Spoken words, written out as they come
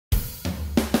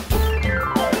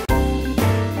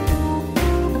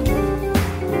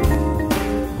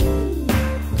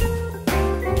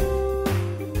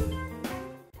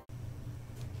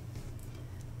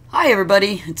Hi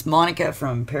everybody, it's Monica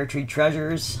from Pear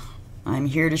Treasures. I'm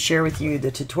here to share with you the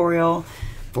tutorial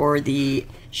for the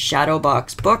Shadow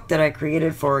Box book that I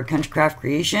created for Country Craft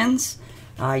Creations.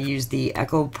 I used the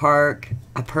Echo Park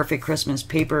A Perfect Christmas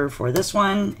paper for this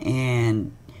one,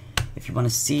 and if you want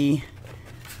to see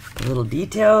the little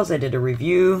details, I did a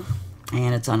review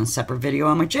and it's on a separate video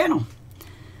on my channel.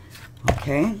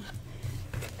 Okay,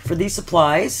 for these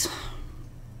supplies,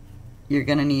 you're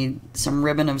going to need some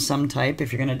ribbon of some type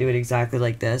if you're going to do it exactly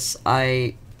like this.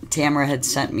 Tamara had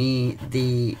sent me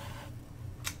the,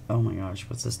 oh my gosh,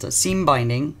 what's this? The seam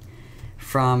binding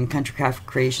from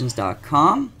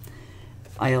countrycraftcreations.com.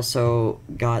 I also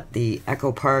got the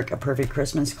Echo Park A Perfect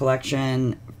Christmas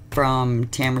collection from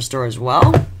Tamara's store as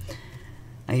well.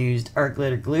 I used art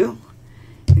glitter glue.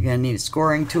 You're going to need a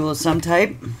scoring tool of some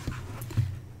type.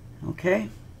 Okay.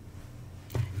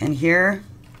 And here,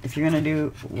 if you're going to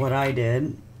do what I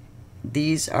did,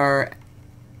 these are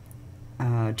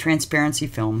transparency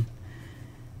film.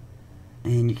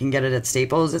 And you can get it at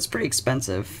Staples. It's pretty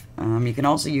expensive. You can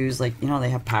also use, like, you know, they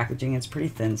have packaging. It's pretty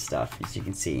thin stuff, as you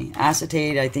can see.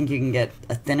 Acetate, I think you can get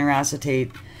a thinner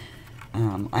acetate.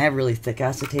 I have really thick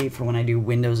acetate for when I do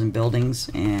windows and buildings,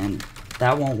 and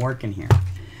that won't work in here.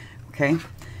 Okay,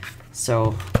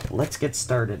 so let's get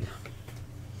started.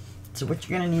 So what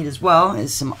you're going to need as well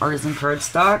is some artisan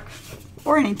cardstock,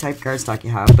 or any type of cardstock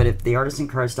you have, but if the artisan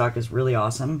cardstock is really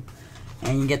awesome,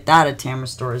 and you get that at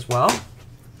Tamara's store as well,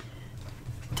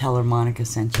 tell her Monica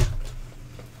sent you.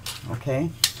 Okay,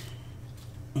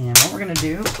 and what we're going to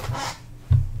do, oh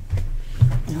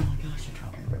my gosh, I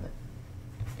dropped my ribbon.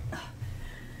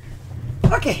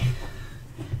 Okay,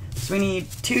 so we need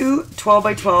two 12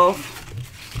 by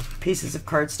 12 pieces of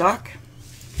cardstock,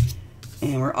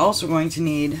 and we're also going to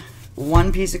need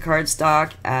one piece of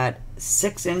cardstock at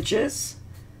 6 inches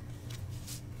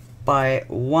by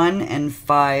 1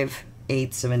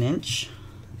 5/8 of an inch.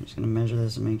 I'm just going to measure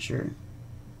this and make sure.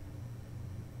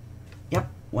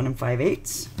 Yep, 1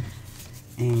 5/8.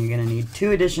 And you're going to need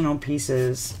 2 additional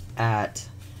pieces at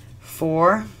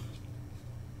 4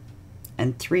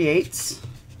 3/8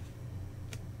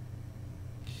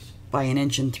 by 1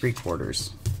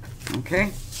 3/4.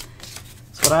 Okay.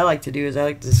 So what I like to do is I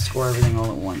like to score everything all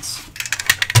at once.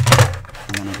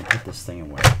 And then I can put this thing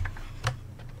away.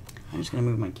 I'm just going to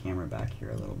move my camera back here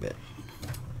a little bit.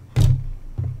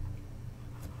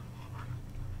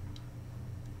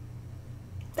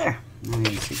 There. Now you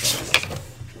can see better.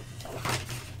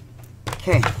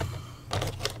 Okay.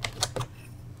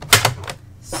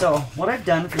 So what I've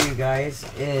done for you guys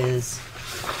is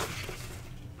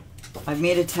I've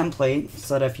made a template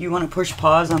so that if you want to push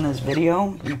pause on this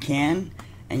video, you can,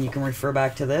 and you can refer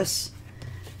back to this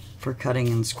for cutting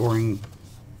and scoring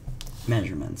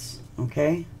measurements.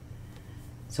 Okay?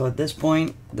 So at this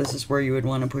point, this is where you would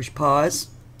want to push pause.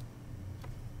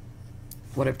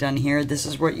 What I've done here, this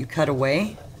is what you cut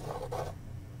away.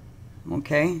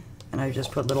 Okay? And I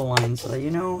just put little lines so that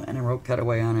you know, and I wrote cut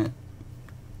away on it.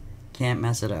 Can't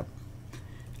mess it up.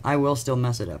 I will still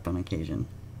mess it up on occasion.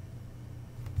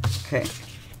 Okay.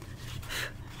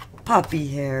 Puppy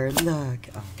hair, look.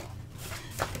 Oh.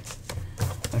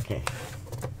 Okay.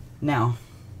 Now,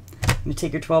 you're going to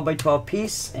take your 12 by 12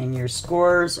 piece, and your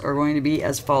scores are going to be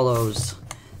as follows: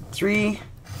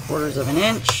 3/4 of an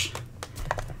inch,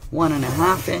 1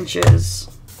 1/2 inches,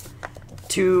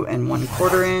 2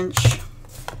 1/4 inch,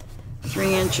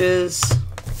 3 inches,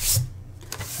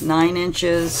 9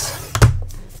 inches,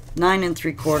 9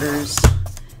 3/4,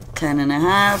 10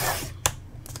 1/2,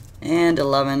 and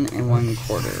 11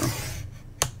 1/4.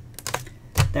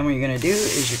 Then what you're going to do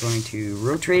is you're going to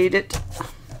rotate it,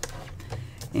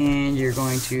 and you're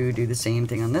going to do the same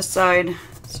thing on this side.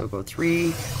 So go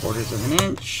 3/4 of an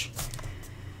inch,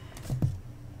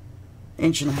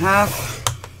 1 1/2,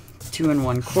 2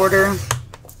 1/4,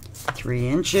 3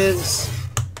 inches,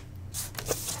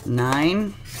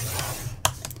 9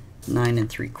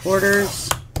 3/4,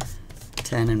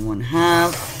 10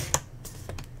 1/2,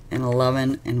 and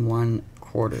 11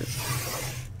 1/4.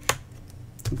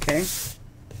 Okay,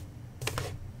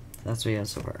 that's what you have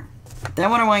so far.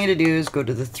 Then what I want you to do is go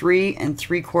to the 3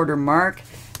 3/4 mark,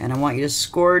 and I want you to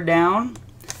score down,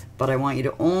 but I want you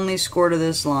to only score to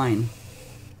this line.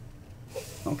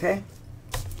 Okay,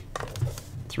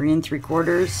 3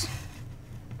 3/4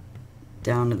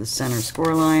 down to the center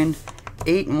score line,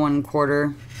 8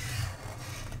 1/4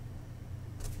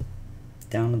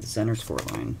 down to the center score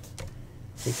line.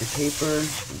 Take the paper,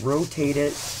 rotate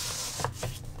it,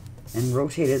 and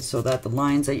rotate it so that the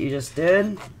lines that you just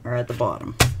did are at the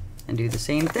bottom. And do the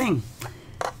same thing.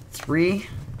 3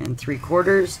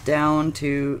 3/4 down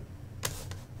to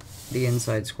the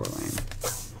inside score line.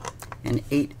 and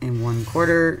 8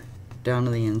 1/4 down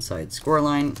to the inside score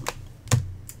line.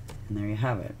 And there you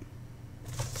have it.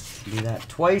 Do that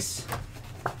twice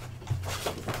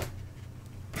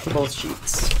to both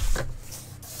sheets.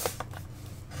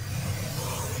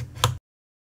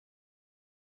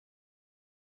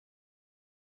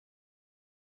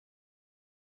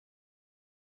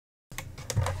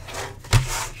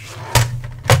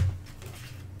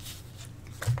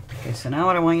 Okay, so now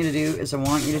what I want you to do is I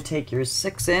want you to take your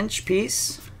 6-inch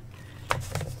piece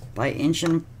by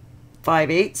 1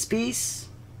 5/8 piece.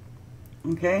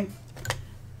 Okay,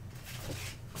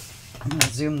 I'm going to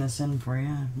zoom this in for you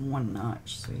 1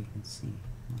 notch so you can see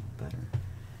a little better.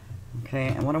 Okay,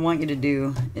 and what I want you to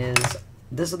do is,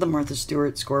 this is the Martha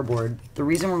Stewart scoreboard. The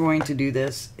reason we're going to do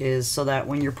this is so that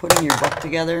when you're putting your book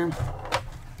together,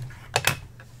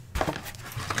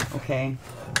 okay,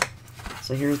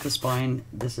 so here's the spine,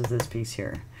 this is this piece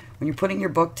here. When you're putting your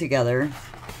book together,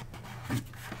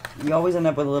 you always end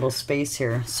up with a little space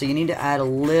here. So you need to add a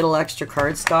little extra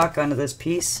cardstock onto this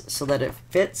piece so that it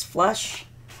fits flush,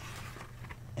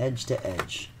 edge to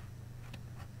edge.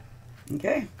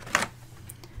 Okay?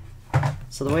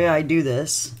 So the way I do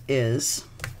this is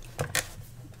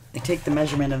I take the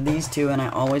measurement of these two and I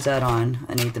always add on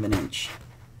 1/8 inch.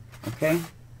 Okay?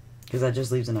 Because that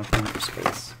just leaves enough room for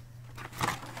space.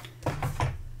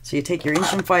 So you take your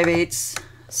 1 5/8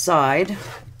 side,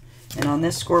 and on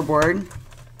this scoreboard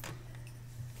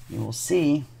you will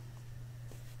see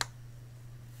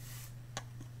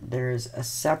there's a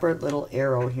separate little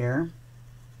arrow here.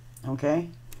 Okay,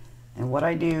 and what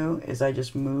I do is I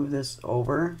just move this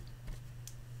over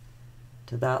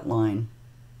to that line,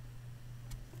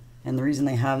 and the reason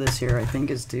they have this here I think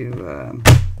is to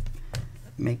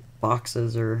make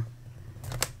boxes or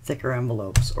thicker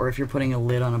envelopes, or if you're putting a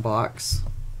lid on a box,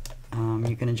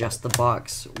 you can adjust the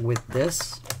box with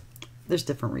this. There's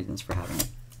different reasons for having it.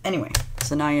 Anyway,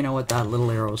 so now you know what that little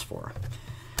arrow is for.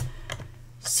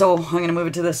 So I'm going to move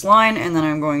it to this line, and then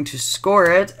I'm going to score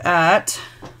it at,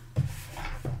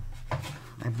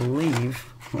 I believe,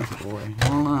 oh boy,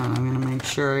 hold on, I'm going to make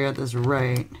sure I got this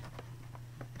right,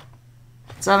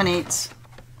 7/8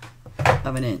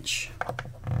 of an inch.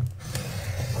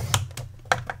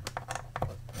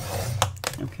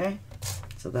 Okay,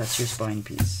 so that's your spine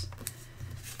piece.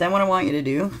 Then what I want you to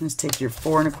do is take your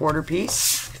 4 1/4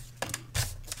 piece,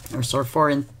 or sorry,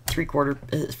 4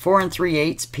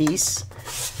 3/8 piece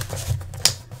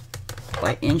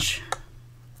by 1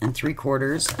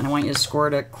 3/4 inch, and I want you to score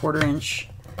it at 1/4 inch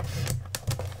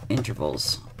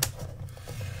intervals,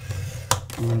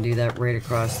 and then do that right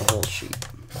across the whole sheet.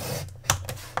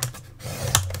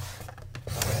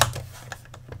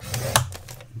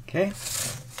 Okay,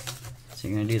 so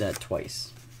you're going to do that twice.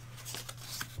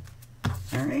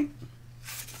 All right.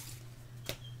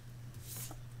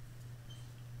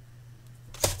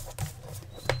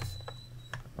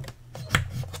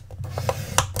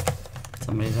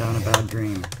 Somebody's having a bad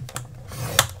dream.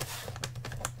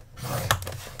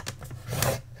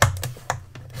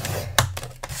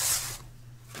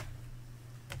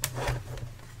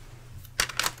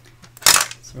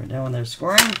 So we're done with their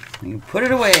scoring. You put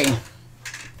it away.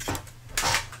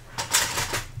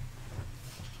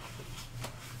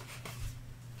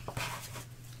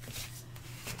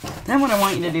 Then what I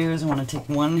want you to do is I want you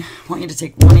to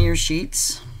take one of your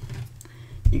sheets.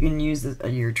 You can use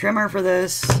your trimmer for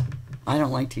this. I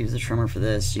don't like to use the trimmer for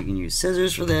this. You can use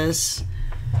scissors for this.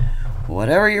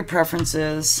 Whatever your preference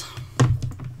is.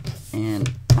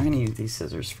 And I'm going to use these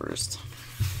scissors first,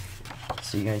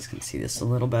 so you guys can see this a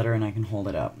little better and I can hold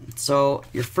it up. So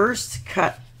your first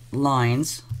cut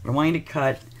lines, what I want you to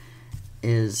cut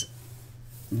is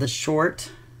the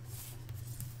short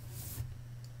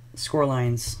score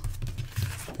lines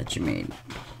that you made.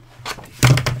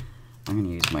 I'm going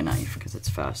to use my knife because it's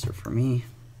faster for me.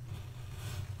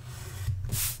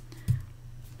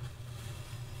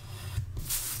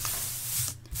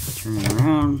 Turn it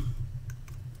around.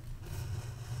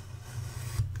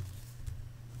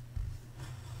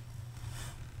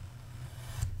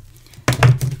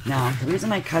 Now, the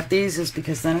reason I cut these is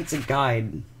because then it's a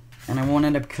guide, and I won't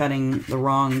end up cutting the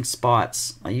wrong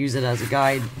spots. I use it as a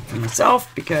guide for myself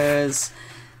because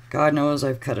God knows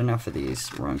I've cut enough of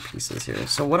these wrong pieces here.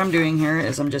 So what I'm doing here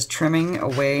is I'm just trimming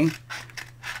away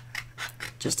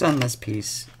just on this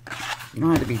piece. You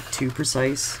don't have to be too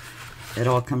precise. It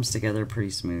all comes together pretty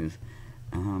smooth.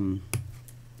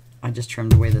 I just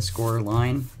trimmed away the score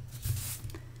line.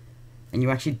 And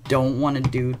you actually don't want to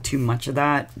do too much of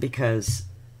that, because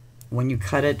when you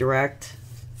cut it direct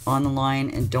on the line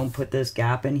and don't put this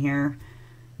gap in here,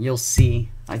 you'll see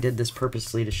I did this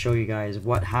purposely to show you guys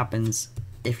what happens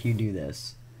if you do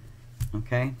this.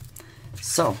 Okay,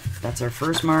 so that's our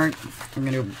first mark. I'm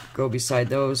going to go beside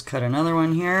those, cut another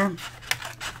one here.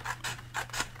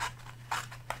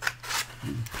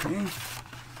 Okay.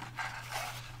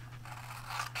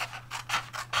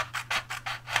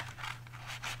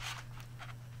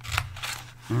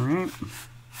 Alright.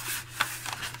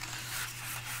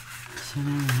 So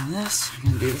now we have this. I'm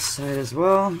going to do this side as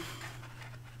well.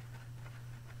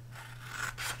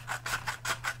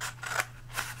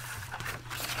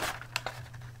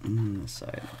 And this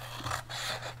side.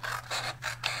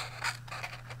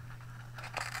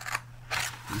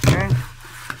 Okay.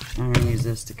 I'm going to use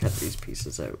this to cut these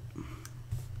pieces out.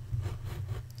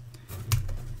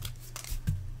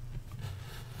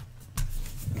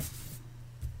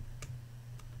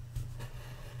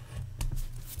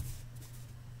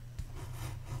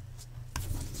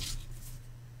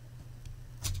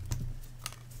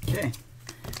 Okay.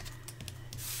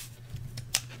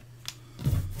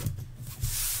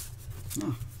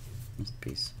 Oh, this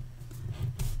piece.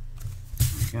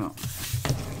 There we go.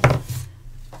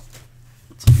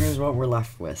 So here's what we're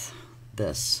left with.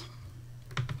 This.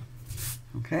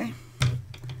 Okay.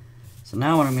 So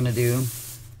now what I'm going to do, I'm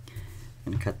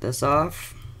going to cut this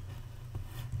off.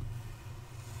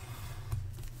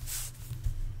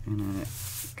 And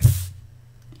cut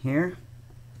here.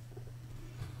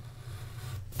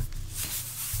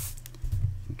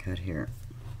 And cut here.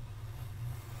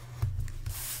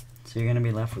 So you're going to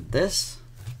be left with this.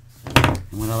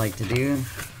 And what I like to do,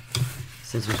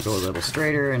 scissors go a little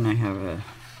straighter, and I have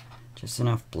just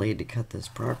enough blade to cut this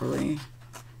properly.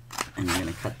 And you're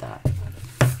going to cut that.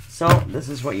 So this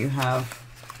is what you have,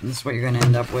 and this is what you're going to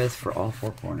end up with for all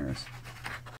four corners.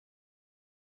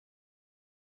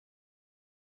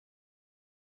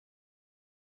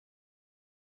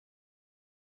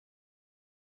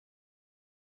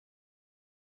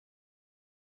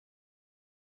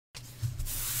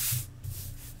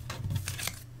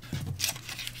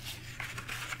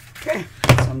 Okay,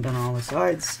 so I'm done all the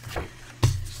sides.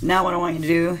 Now what I want you to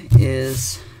do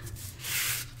is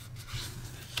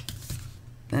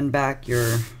bend back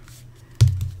your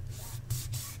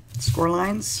score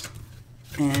lines,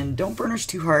 and don't burnish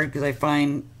too hard, because I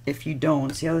find if you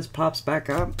don't, see how this pops back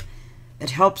up?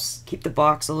 It helps keep the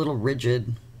box a little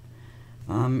rigid.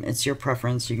 It's your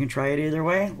preference. You can try it either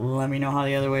way. Let me know how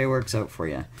the other way works out for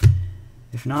you.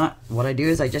 If not, what I do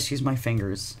is I just use my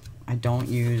fingers. I don't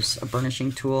use a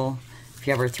burnishing tool. If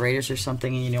you have arthritis or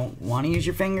something and you don't want to use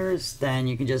your fingers, then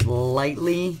you can just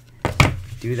lightly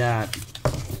do that.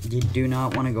 You do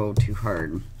not want to go too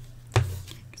hard.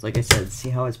 Because like I said, see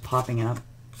how it's popping up?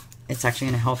 It's actually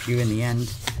going to help you in the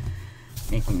end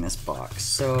making this box.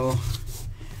 So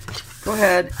go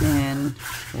ahead and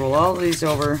roll all of these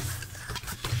over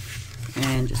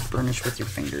and just burnish with your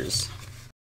fingers.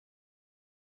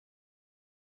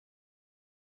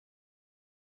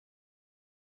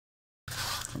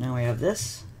 So now we have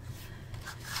this,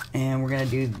 and we're going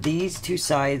to do these two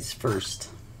sides first,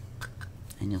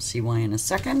 and you'll see why in a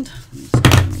second. Let me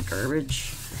set my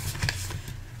garbage.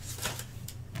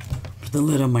 Put the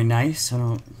lid on my knife so I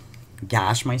don't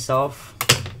gash myself.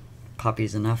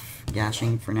 Puppy's enough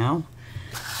gashing for now.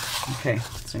 Okay,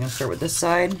 so I'm going to start with this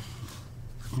side.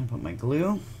 I'm going to put my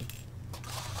glue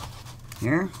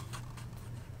here.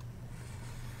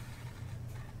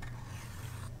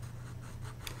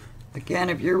 Again,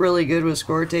 if you're really good with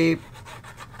score tape,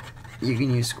 you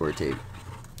can use score tape.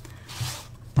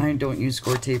 I don't use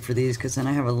score tape for these because then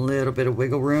I have a little bit of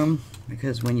wiggle room,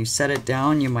 because when you set it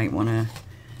down, you might want to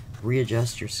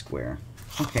readjust your square.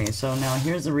 Okay, so now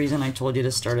here's the reason I told you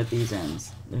to start at these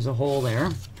ends. There's a hole there,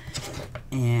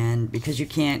 and because you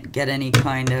can't get any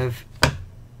kind of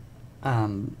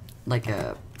like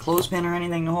a clothespin or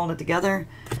anything to hold it together,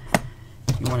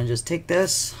 you want to just take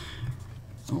this.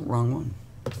 Oh, wrong one.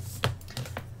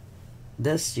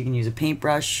 This, you can use a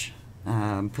paintbrush,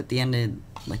 put the end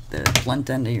of, like the blunt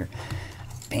end of your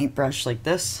paintbrush like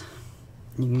this.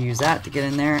 You can use that to get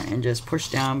in there and just push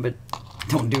down, but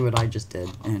don't do what I just did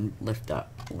and lift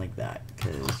up like that,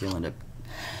 because you'll end up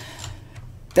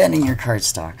bending your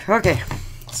cardstock. Okay,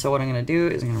 so what I'm going to do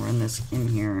is I'm going to run this in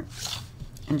here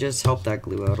and just help that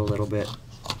glue out a little bit.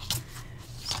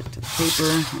 Stick to the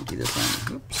paper. I'll do this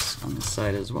on, oops, on this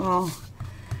side as well.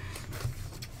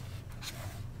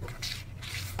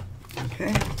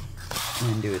 Okay,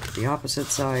 and do it to the opposite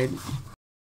side.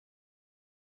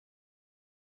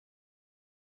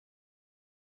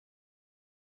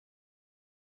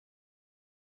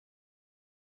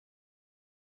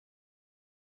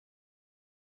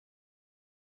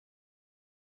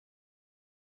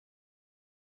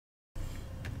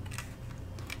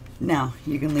 Now,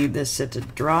 you can leave this sit to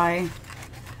dry.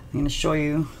 I'm going to show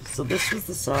you. So this was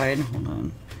the side, hold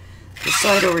on. This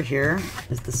side over here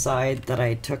is the side that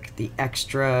I took the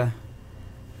extra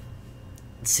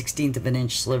 1/16 of an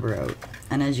inch sliver out.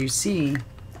 And as you see,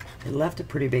 it left a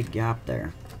pretty big gap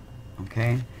there.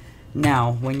 Okay.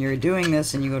 Now, when you're doing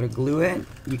this and you go to glue it,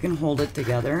 you can hold it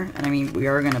together. And I mean, we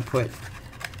are going to put,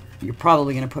 you're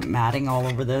probably going to put matting all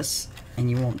over this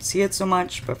and you won't see it so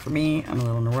much. But for me, I'm a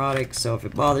little neurotic. So if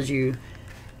it bothers you,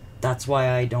 that's why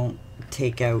I don't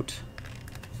take out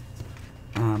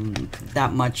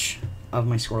that much of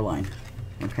my score line.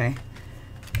 Okay.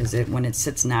 Because when it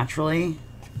sits naturally,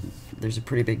 there's a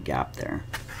pretty big gap there.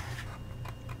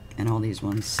 And all these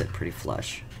ones sit pretty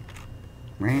flush.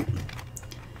 Right?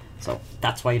 So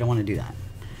that's why you don't want to do that.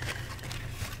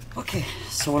 Okay,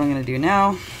 so what I'm going to do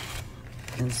now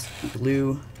is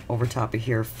glue over top of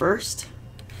here first.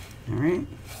 Alright.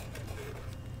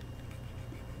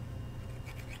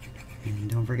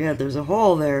 And don't forget, there's a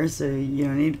hole there, so you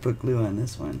don't need to put glue on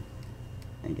this one.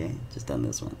 Okay, just on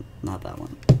this one, not that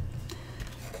one.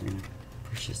 I'm going to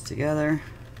push this together.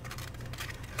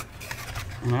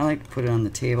 And I like to put it on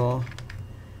the table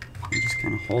and just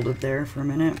kind of hold it there for a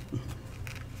minute.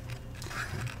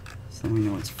 So we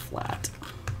know it's flat.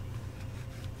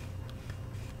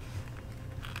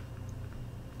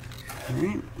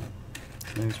 Alright,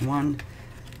 there's one.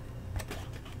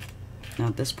 Now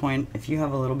at this point, if you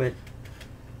have a little bit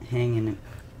hanging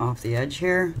off the edge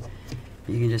here,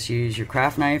 you can just use your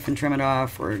craft knife and trim it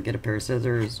off, or get a pair of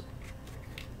scissors,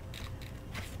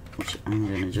 which I'm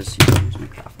going to just use my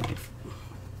craft knife.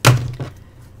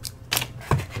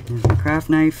 Here's my craft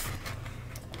knife,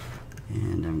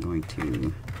 and I'm going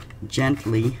to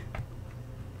gently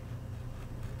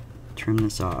trim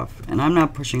this off. And I'm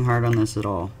not pushing hard on this at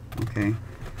all, okay?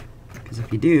 Because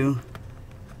if you do,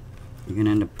 you're going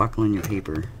to end up buckling your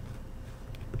paper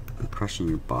and crushing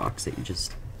your box that you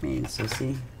just made. So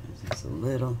see, there's just a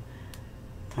little,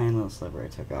 tiny little sliver I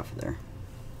took off of there.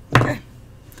 Okay.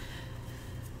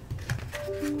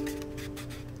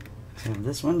 So I have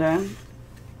this one done.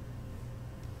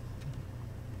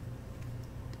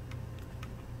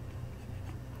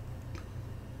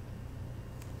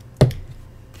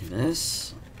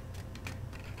 This,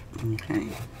 okay,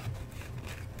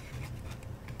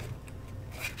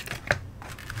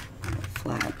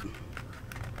 flat.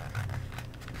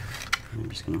 I'm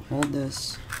just going to hold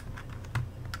this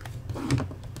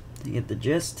to get the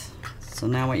gist. So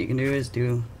now what you can do is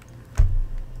do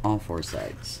all four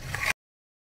sides.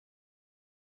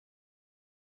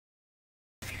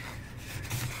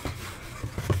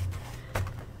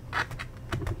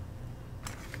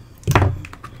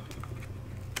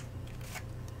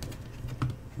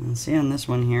 And see, on this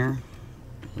one here,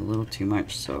 a little too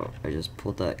much, so I just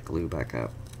pulled that glue back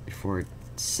up before it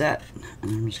set, and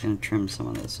I'm just going to trim some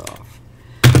of this off.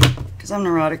 Because I'm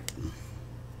neurotic.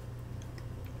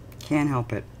 Can't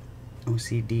help it.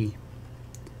 OCD,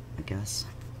 I guess.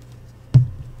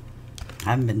 I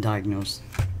haven't been diagnosed,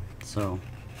 so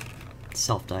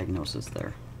self-diagnosis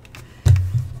there.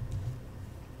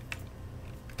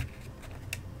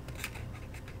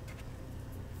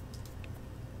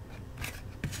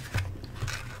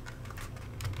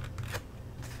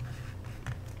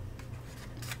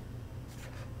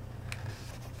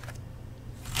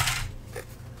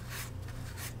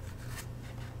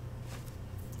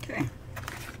 Okay.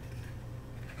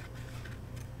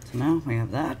 So now we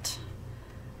have that.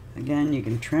 Again, you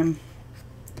can trim.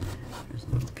 There's a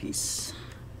little piece.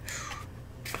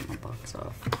 Get my box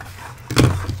off.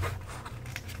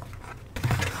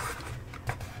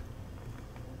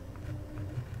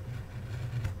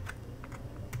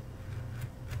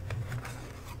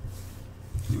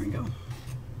 Here we go.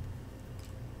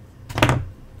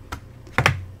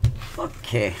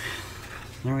 Okay.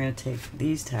 Now we're going to take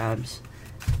these tabs.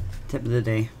 Tip of the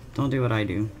day. Don't do what I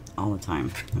do all the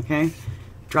time. Okay?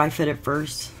 Dry fit it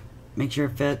first. Make sure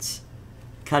it fits.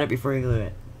 Cut it before you glue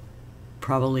it.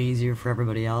 Probably easier for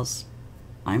everybody else.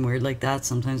 I'm weird like that.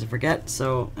 Sometimes I forget.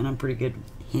 So, and I'm pretty good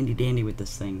handy dandy with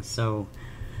this thing. So,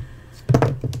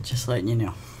 just letting you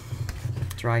know.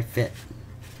 Dry fit.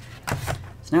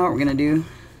 So now what we're going to do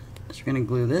is we're going to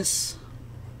glue this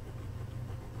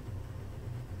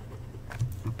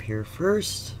up here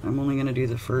first. I'm only going to do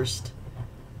the first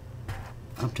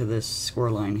up to this score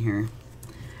line here.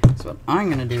 So what I'm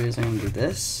going to do is I'm going to do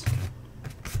this.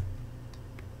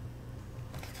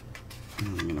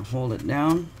 And I'm going to hold it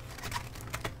down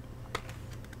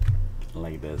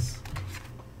like this.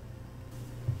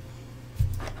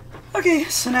 Okay,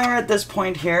 so now we're at this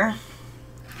point here.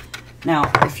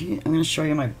 Now, I'm going to show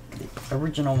you my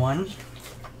original one.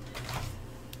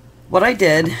 What I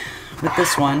did with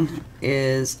this one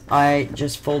is I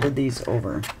just folded these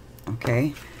over,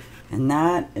 okay? And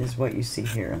that is what you see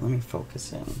here. Let me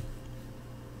focus in.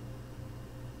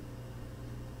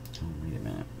 Oh, wait a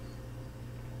minute.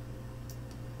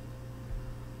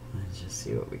 Let's just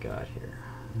see what we got here.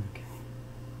 Okay.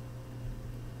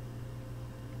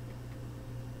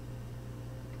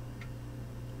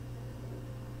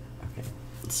 Okay,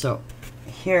 so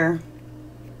here,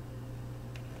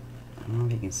 I don't know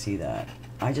if you can see that.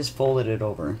 I just folded it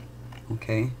over,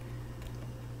 okay?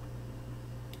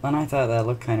 And I thought that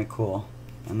looked kind of cool.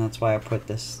 And that's why I put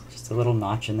this, just a little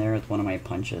notch in there with one of my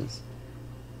punches.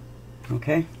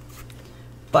 Okay?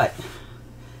 But,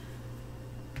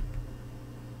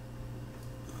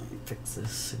 let me fix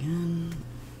this again.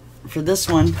 For this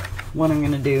one, what I'm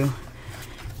going to do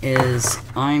is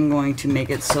I'm going to make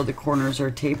it so the corners are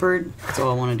tapered.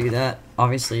 So I want to do that,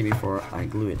 obviously, before I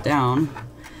glue it down.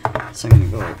 So I'm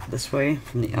going to go this way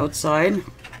from the outside. And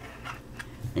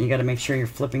you got to make sure you're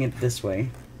flipping it this way.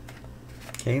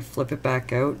 Okay, flip it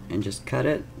back out and just cut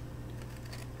it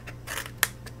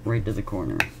right to the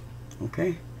corner.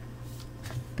 Okay?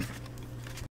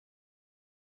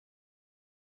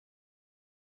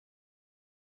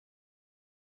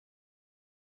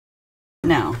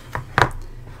 Now,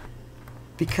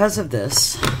 because of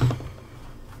this,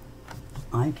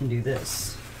 I can do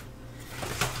this.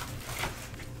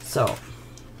 So,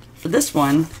 for this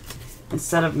one,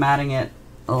 instead of matting it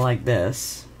like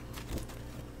this,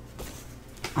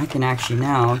 I can actually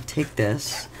now take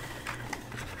this,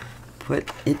 put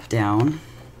it down,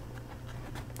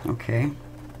 okay,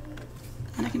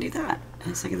 and I can do that.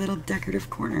 And it's like a little decorative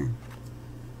corner,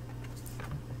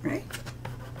 right?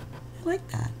 I like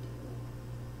that.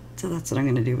 So that's what I'm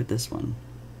going to do with this one,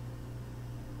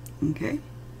 okay?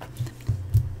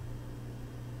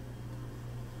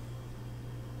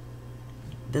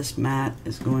 This mat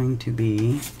is going to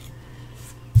be,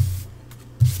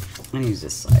 I'm going to use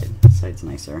this side. This side's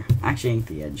nicer. Actually, ink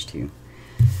the edge too.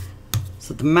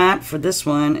 So the mat for this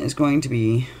one is going to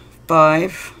be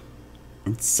 5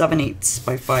 7/8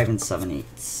 by 5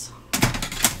 7/8.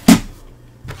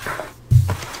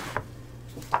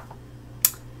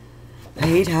 I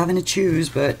hate having to choose,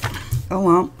 but oh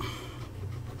well.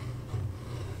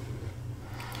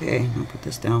 Okay, I'll put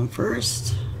this down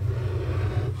first.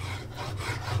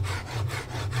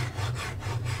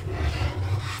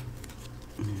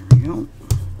 Go.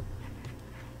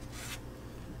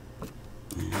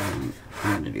 And I'm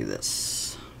going to do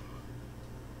this.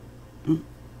 I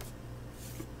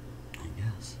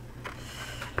guess.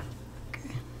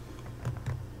 Okay.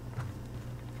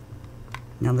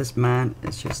 Now this mat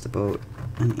is just about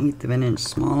 1/8 of an inch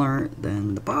smaller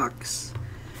than the box.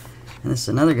 And this is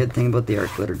another good thing about the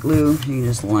art glitter glue. You can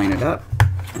just line it up.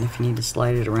 And if you need to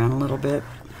slide it around a little bit,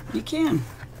 you can.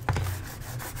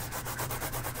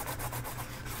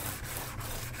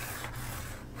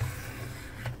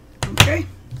 Okay,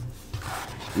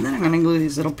 and then I'm going to glue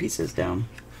these little pieces down.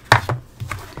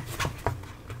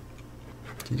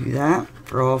 To do that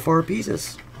for all 4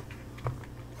 pieces.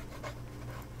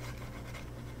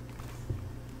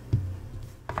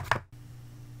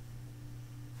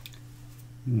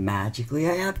 Magically,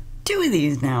 I have 2 of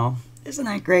these now. Isn't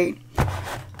that great?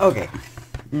 Okay,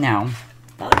 now,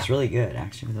 that looks really good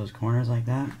actually with those corners like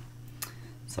that.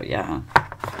 So yeah,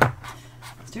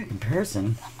 let's do a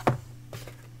comparison.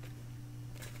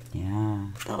 Yeah,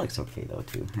 that looks okay though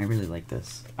too. I really like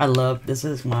this. This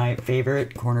is my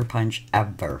favorite corner punch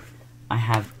ever. I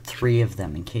have 3 of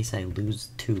them in case I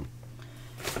lose 2.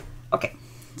 Okay,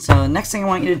 so the next thing I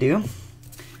want you to do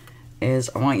is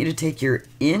I want you to take your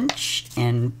 1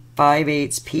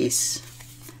 5/8 piece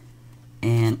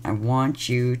and I want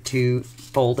you to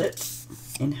fold it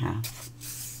in half.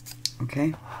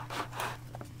 Okay?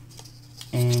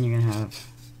 And you're gonna have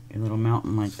your little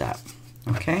mountain like that.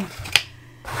 Okay?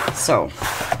 So,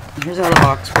 here's how the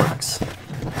box works.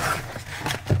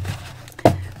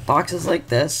 Boxes like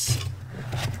this,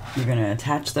 you're going to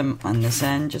attach them on this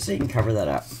end just so you can cover that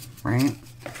up, right?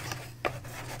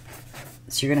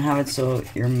 So you're going to have it so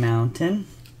your mountain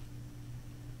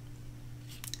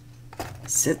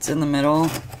sits in the middle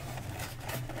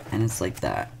and it's like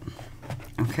that,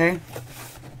 okay?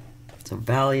 So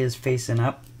valley is facing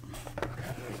up,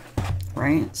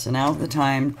 right? So now's the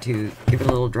time to give it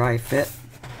a little dry fit.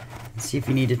 See if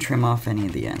you need to trim off any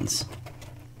of the ends.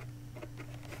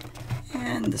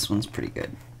 And this one's pretty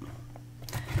good.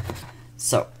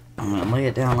 So I'm going to lay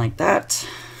it down like that.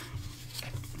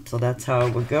 So that's how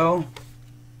it would go.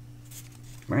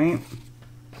 Right?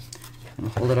 I'm going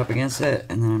to hold it up against it,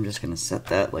 and then I'm just going to set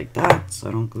that like that so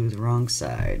I don't glue the wrong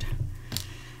side.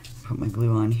 Put my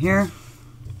glue on here.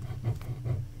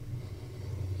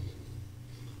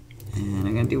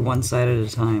 do one side at a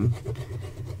time.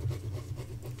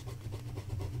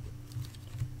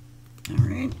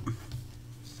 Alright.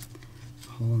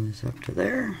 Hold this up to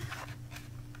there.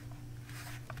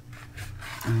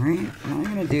 Alright, what I'm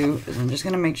going to do is I'm just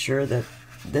going to make sure that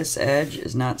this edge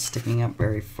is not sticking up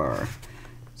very far.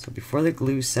 So before the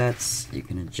glue sets, you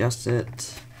can adjust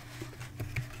it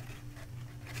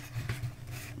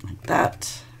like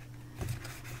that.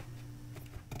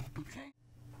 Okay.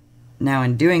 Now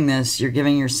in doing this, you're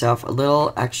giving yourself a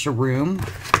little extra room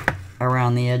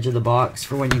around the edge of the box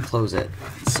for when you close it.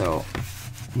 So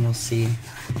you'll see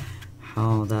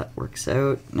how that works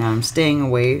out. Now I'm staying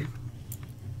away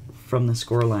from the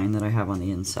score line that I have on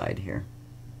the inside here.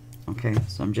 Okay,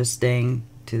 so I'm just staying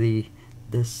to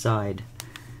this side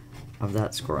of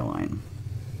that score line.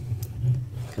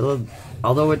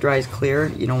 Although it dries clear,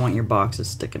 you don't want your boxes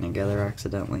sticking together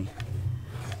accidentally.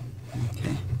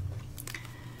 Okay,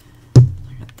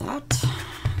 look at that.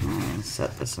 I'm going to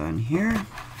set this on here,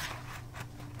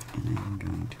 and I'm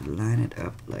going to line it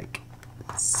up like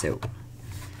so.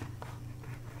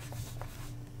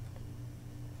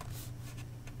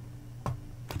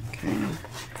 Okay, and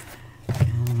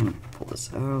I'm going to pull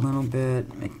this out a little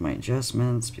bit, make my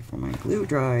adjustments before my glue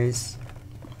dries.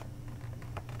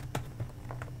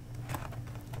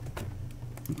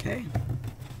 Okay,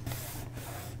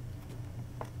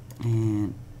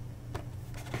 and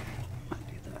I'll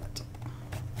do that.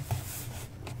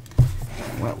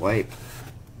 Wet wipe.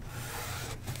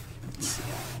 Let's see,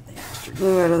 get the extra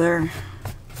glue out of there.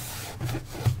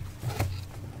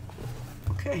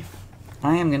 Okay,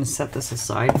 I am going to set this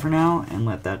aside for now and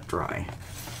let that dry.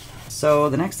 So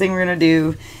the next thing we're going to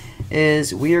do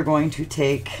is we are going to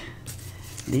take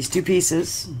these two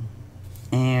pieces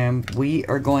and we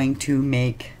are going to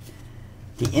make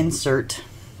the insert,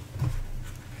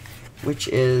 which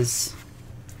is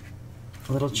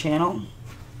a little channel,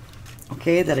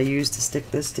 okay, that I use to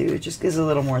stick this to. It just gives a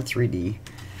little more 3D,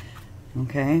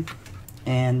 okay,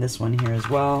 and this one here as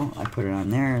well, I put it on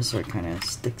there so it kind of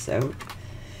sticks out.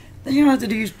 Then you don't have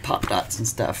to use pop dots and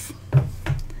stuff,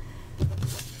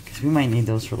 because we might need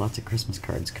those for lots of Christmas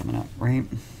cards coming up, right?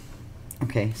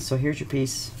 Okay, so here's your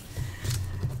piece.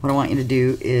 What I want you to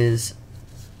do is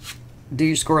do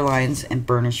your score lines and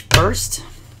burnish first.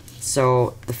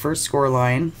 So the first score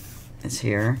line is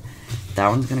here. That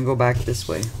one's going to go back this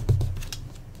way.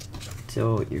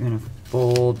 So you're going to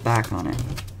fold back on it.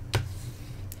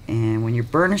 And when you're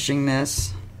burnishing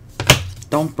this,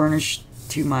 don't burnish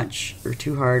too much or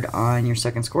too hard on your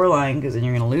second score line, because then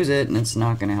you're going to lose it and it's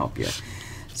not going to help you.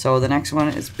 So the next one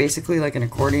is basically like an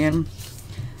accordion.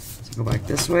 So go back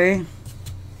this way.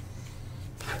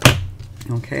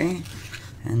 Okay,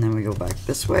 and then we go back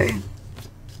this way,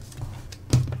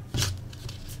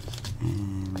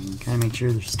 and kind of make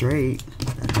sure they're straight.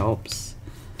 That helps.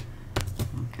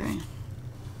 Okay.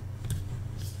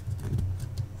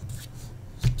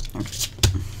 Okay.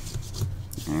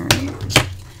 All right.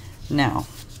 Now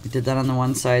we did that on the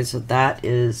one side, so that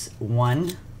is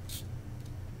one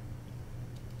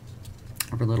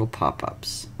of our little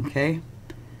pop-ups. Okay.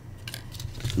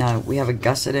 Now we have a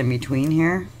gusset in between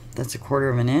here. That's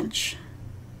 1/4 of an inch.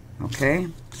 Okay,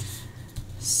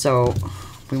 so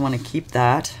we want to keep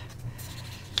that,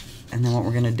 and then what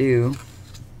we're going to do,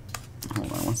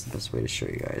 hold on, what's the best way to show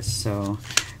you guys? So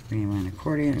we're going to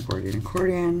accordion, accordion,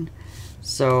 accordion.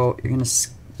 So you're going to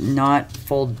not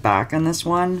fold back on this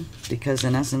one, because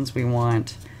in essence we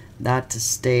want that to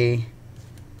stay,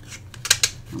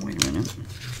 oh, wait a minute,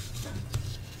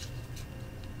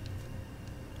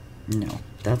 no,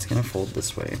 that's going to fold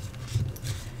this way.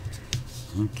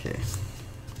 Okay.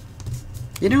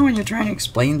 You know, when you're trying to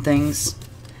explain things,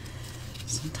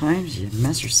 sometimes you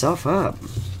mess yourself up.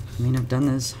 I mean, I've done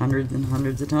this hundreds and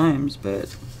hundreds of times, but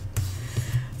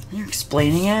when you're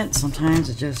explaining it, sometimes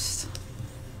it just,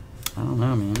 I don't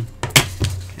know, man.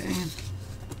 Okay.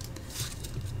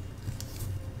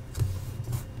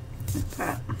 Like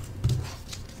that.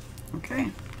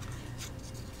 Okay. So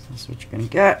that's what you're going to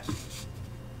get.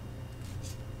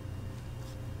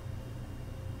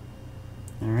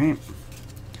 Alright,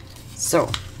 so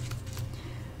what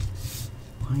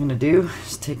I'm going to do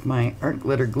is take my art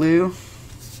glitter glue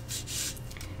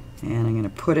and I'm going to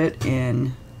put it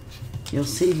in, you'll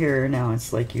see here now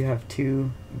it's like you have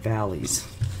two valleys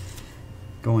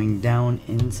going down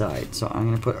inside. So I'm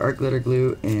going to put art glitter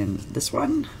glue in this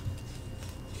one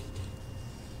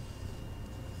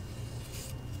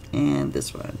and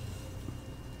this one.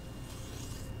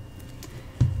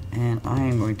 And I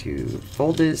am going to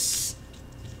fold this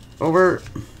over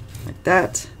like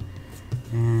that,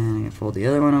 and I'm going to fold the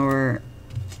other one over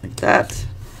like that,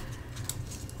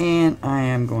 and I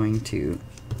am going to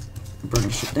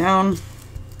burnish it down.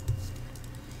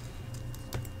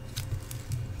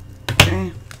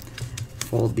 Okay.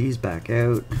 Fold these back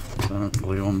out so I don't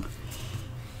glue them.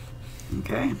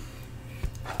 Okay.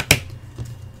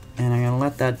 And I'm going to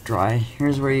let that dry.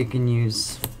 Here's where you can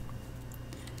use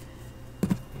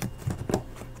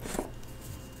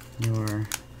your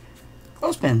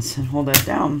clothespins and hold that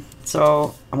down.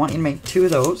 So I want you to make 2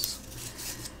 of those.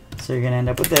 So you're going to end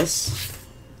up with this.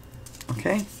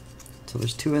 Okay. So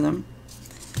there's 2 of them.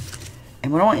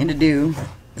 And what I want you to do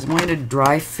is I want you to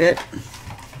dry fit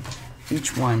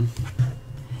each one.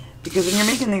 Because when you're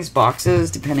making these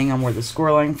boxes, depending on where the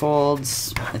score line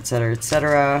folds, etc., it's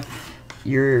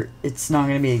not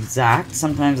going to be exact.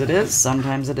 Sometimes it is,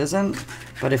 sometimes it isn't.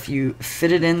 But if you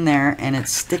fit it in there and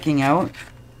it's sticking out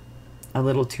a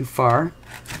little too far,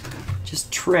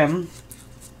 just trim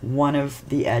one of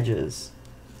the edges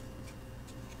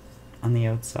on the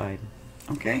outside.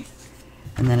 Okay?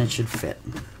 And then it should fit.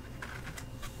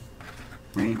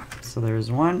 Right? So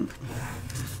there's 1.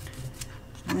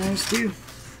 And there's 2.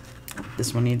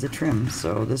 This one needs a trim,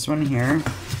 so this one here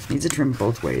needs a trim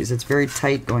both ways. It's very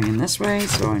tight going in this way,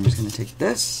 so I'm just going to take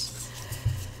this,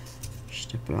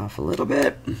 strip it off a little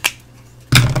bit.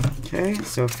 Okay,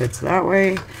 so it fits that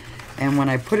way. And when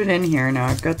I put it in here, now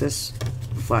I've got this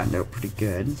flattened out pretty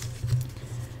good.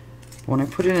 When I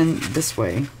put it in this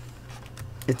way,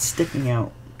 it's sticking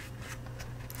out.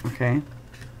 Okay.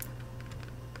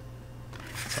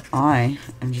 So I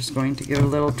am just going to give a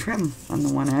little trim on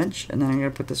the one edge, and then I'm going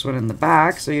to put this one in the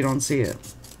back so you don't see it.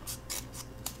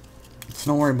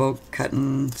 So don't worry about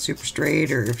cutting super straight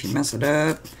or if you mess it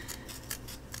up.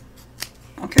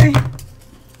 Okay,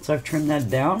 so I've trimmed that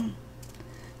down.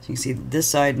 So you can see this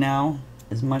side now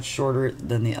is much shorter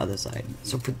than the other side.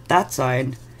 So put that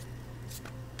side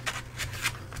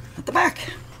at the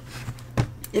back,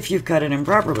 if you've cut it in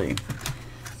properly.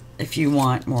 If you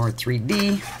want more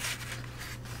 3D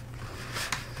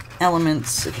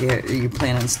elements, if you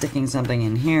plan on sticking something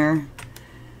in here,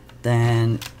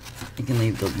 then you can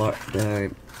leave the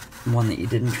one that you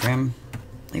didn't trim,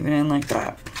 leave it in like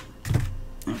that.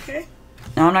 Okay.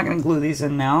 Now I'm not going to glue these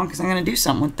in now because I'm going to do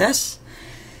something with this,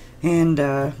 and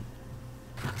I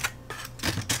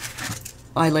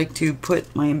like to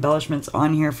put my embellishments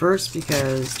on here first,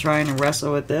 because trying to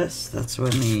wrestle with this, that's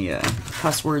when the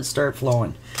cuss words start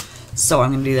flowing. So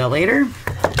I'm going to do that later.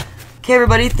 Okay,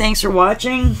 everybody, thanks for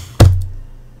watching.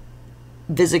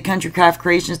 Visit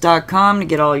countrycraftcreations.com to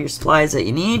get all your supplies that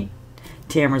you need.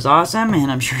 Tamara's awesome,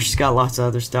 and I'm sure she's got lots of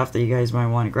other stuff that you guys might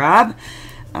want to grab.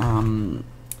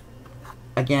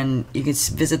 Again, you can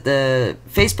visit the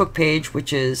Facebook page,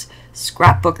 which is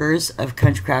Scrapbookers of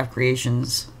Country Craft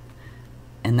Creations,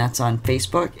 and that's on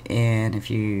Facebook. And if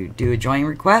you do a join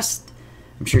request,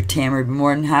 I'm sure Tamara would be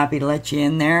more than happy to let you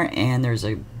in there. And there's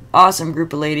a awesome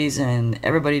group of ladies, and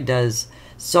everybody does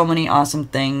so many awesome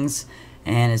things,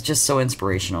 and it's just so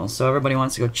inspirational. So everybody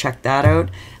wants to go check that out.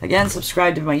 Again,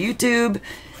 subscribe to my YouTube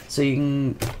so you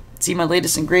can see my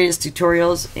latest and greatest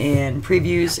tutorials and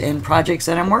previews and projects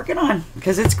that I'm working on,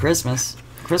 because it's Christmas.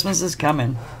 Christmas is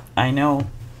coming, I know.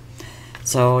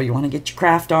 So you want to get your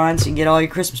craft on so you can get all your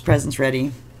Christmas presents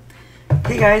ready.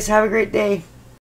 Okay guys, have a great day.